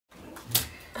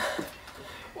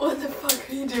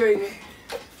are you doing?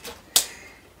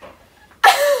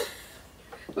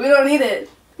 We don't need it.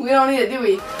 We don't need it, do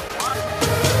we?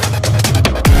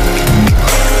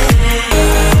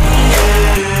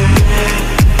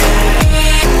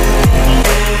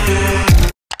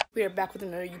 We are back with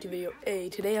another YouTube video. Hey,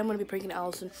 today I'm going to be pranking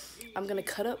Allison. I'm going to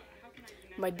cut up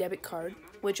my debit card,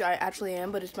 which I actually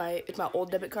am, but it's my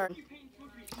old debit card.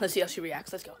 Let's see how she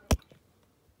reacts. Let's go.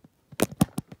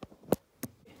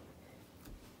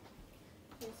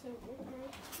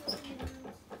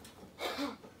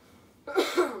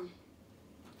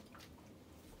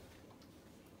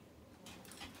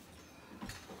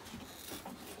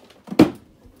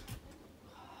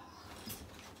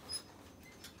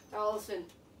 Allison.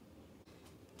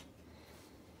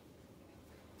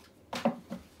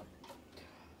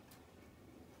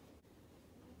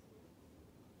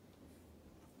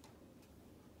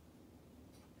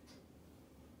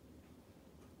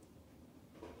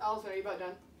 Allison, are you about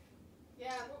done? Yeah,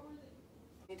 what was it?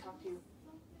 I need to talk to you.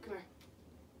 Come here.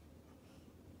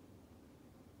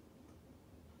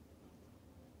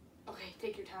 Okay,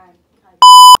 take your time.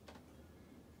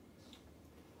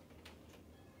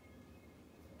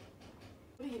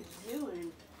 What are you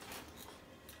doing?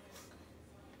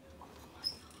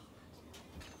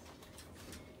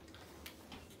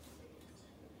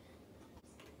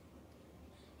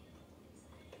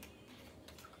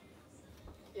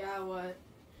 Yeah, what?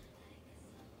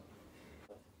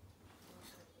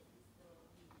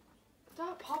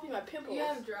 Stop popping my pimples. You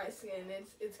have dry skin.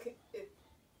 It's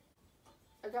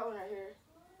I got one right here.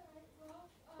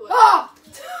 What? Ah!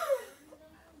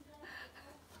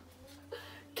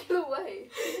 Get away.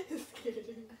 Just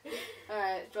kidding.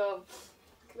 Alright, so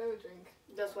Can I have a drink?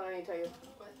 that's what I need to tell you.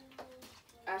 What?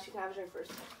 Actually, can I have a drink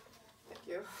first? Thank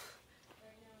you.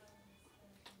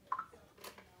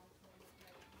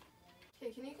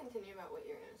 Okay, can you continue about what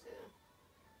you're gonna say then?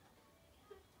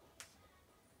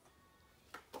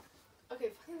 Okay,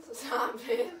 fucking stop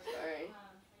it. Sorry.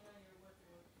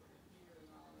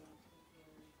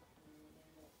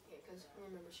 Okay, because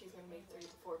remember, she's gonna make 3 to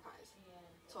 4 pies.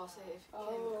 So I'll say if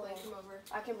Oh. Clay come over.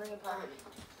 I can bring a pie.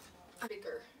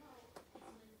 Bigger.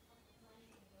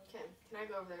 Ken, can I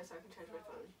go over there so I can charge my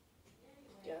phone?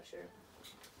 Yeah, sure.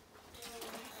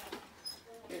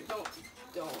 Here,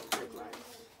 don't break mine.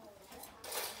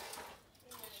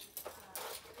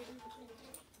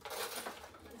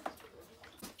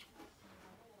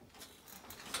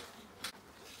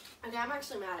 Okay, I'm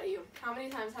actually mad at you. How many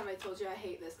times have I told you I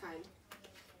hate this kind?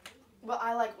 But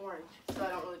I like orange, so I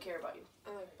don't really care about you.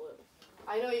 I like blue.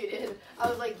 I know you did. I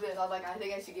was like this. I was like, I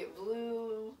think I should get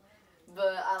blue,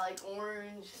 but I like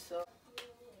orange, so.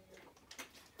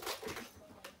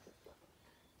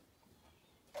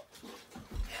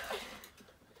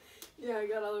 Yeah, I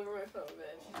got all over my phone,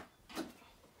 bitch.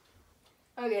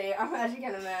 Okay, I'm actually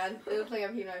kind of mad. It looks like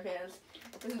I'm peeing my pants.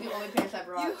 This is the only pants I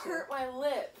brought. You hurt my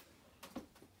lip.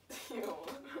 Ew.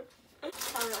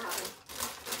 Tell me how.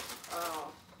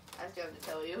 Oh, I still have to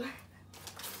tell you.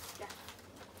 Yeah.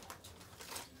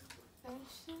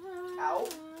 Ow.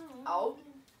 Ow.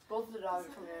 Both of the dogs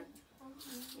are coming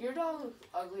in. Your dog looks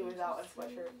ugly without a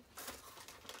sweatshirt.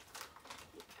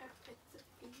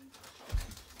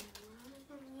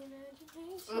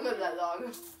 Look at that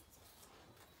dog.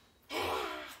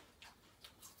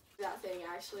 That thing,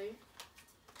 actually.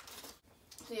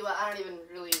 See what? I don't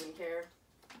really even care.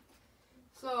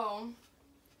 So,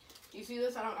 you see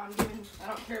this? I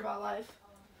don't care about life.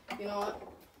 You know what?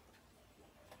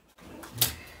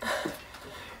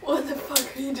 What the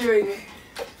fuck are you doing?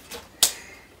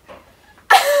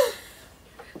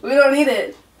 We don't need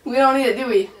it. We don't need it, do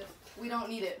we? We don't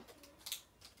need it.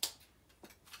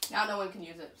 Now no one can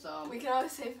use it, so. We can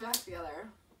always save it back together.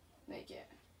 They can't.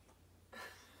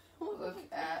 Look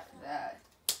at that.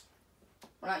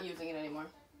 We're not using it anymore.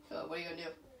 So what are you gonna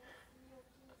do?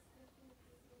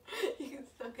 You can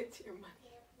still get to your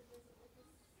money.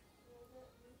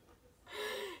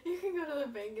 You can go to the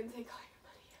bank and take all your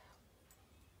money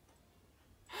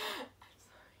out. I'm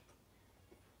sorry.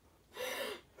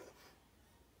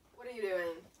 What are you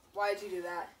doing? Why'd you do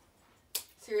that?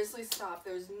 Seriously, stop.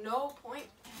 There's no point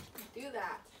to do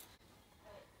that.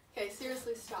 Okay,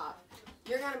 seriously, stop.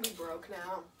 You're gonna be broke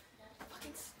now.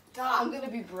 Fucking stop. I'm gonna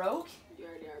be broke? You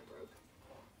already are broke.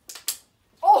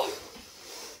 Oh!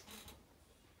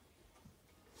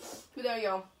 There you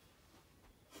go.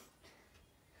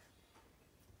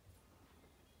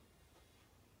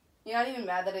 You're not even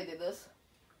mad that I did this?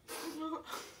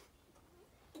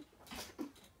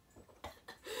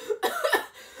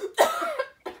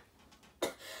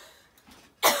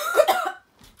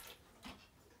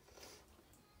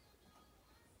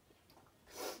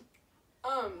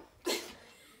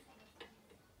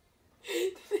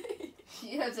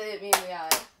 about to hit me in the eye.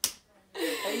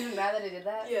 Are you even mad that I did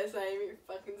that? Yes, I am. You're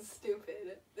fucking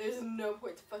stupid. There's no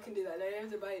point to fucking do that. Now you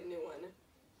have to buy a new one.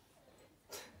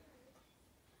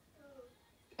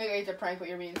 Okay, it's a prank, but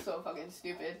you're being so fucking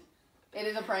stupid. It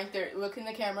is a prank. There, look in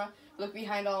the camera. Look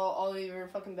behind all of your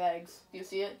fucking bags. Do you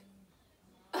see it?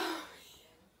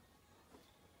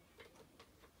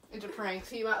 It's a prank.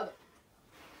 See my other.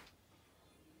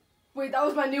 Wait, that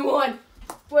was my new one.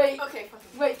 Wait. Okay.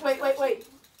 Wait.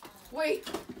 Wait.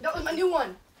 That was my new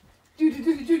one. Dude.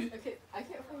 Okay, I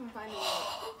can't fucking find it.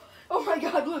 Oh my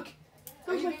god, look.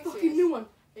 That was my fucking new one.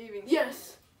 Are you being serious?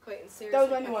 Yes. Clayton, seriously. That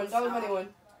was my new one. That was my new one.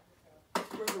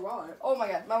 Where's your wallet? Oh my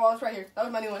god, my wallet's right here. That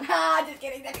was my new one. Ha! Just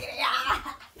kidding.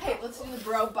 Ah. Hey, let's do the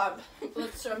bro bump.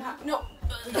 Let's show him how. No.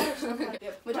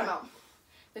 Yep. Which I'm out.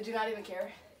 Did you not even care?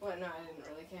 Well, no, I didn't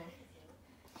really care.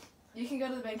 You can go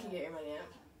to the bank and get your money out,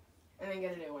 and then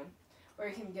get a new one, or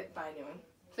you can buy a new one.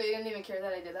 So you didn't even care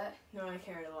that I did that? No, I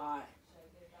cared a lot.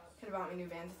 Could have bought me new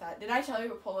Vans with that. Did I tell you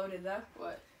what Polo did though?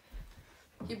 What?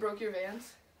 He broke your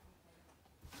Vans?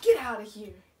 Get out of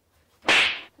here.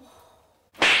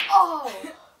 Oh!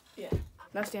 Yeah.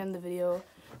 That's the end of the video.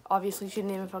 Obviously, she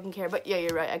didn't even fucking care. But yeah,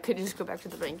 you're right. I could just go back to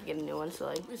the bank and get a new one. So,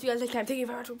 like, see you guys next time. Thank you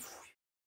very much.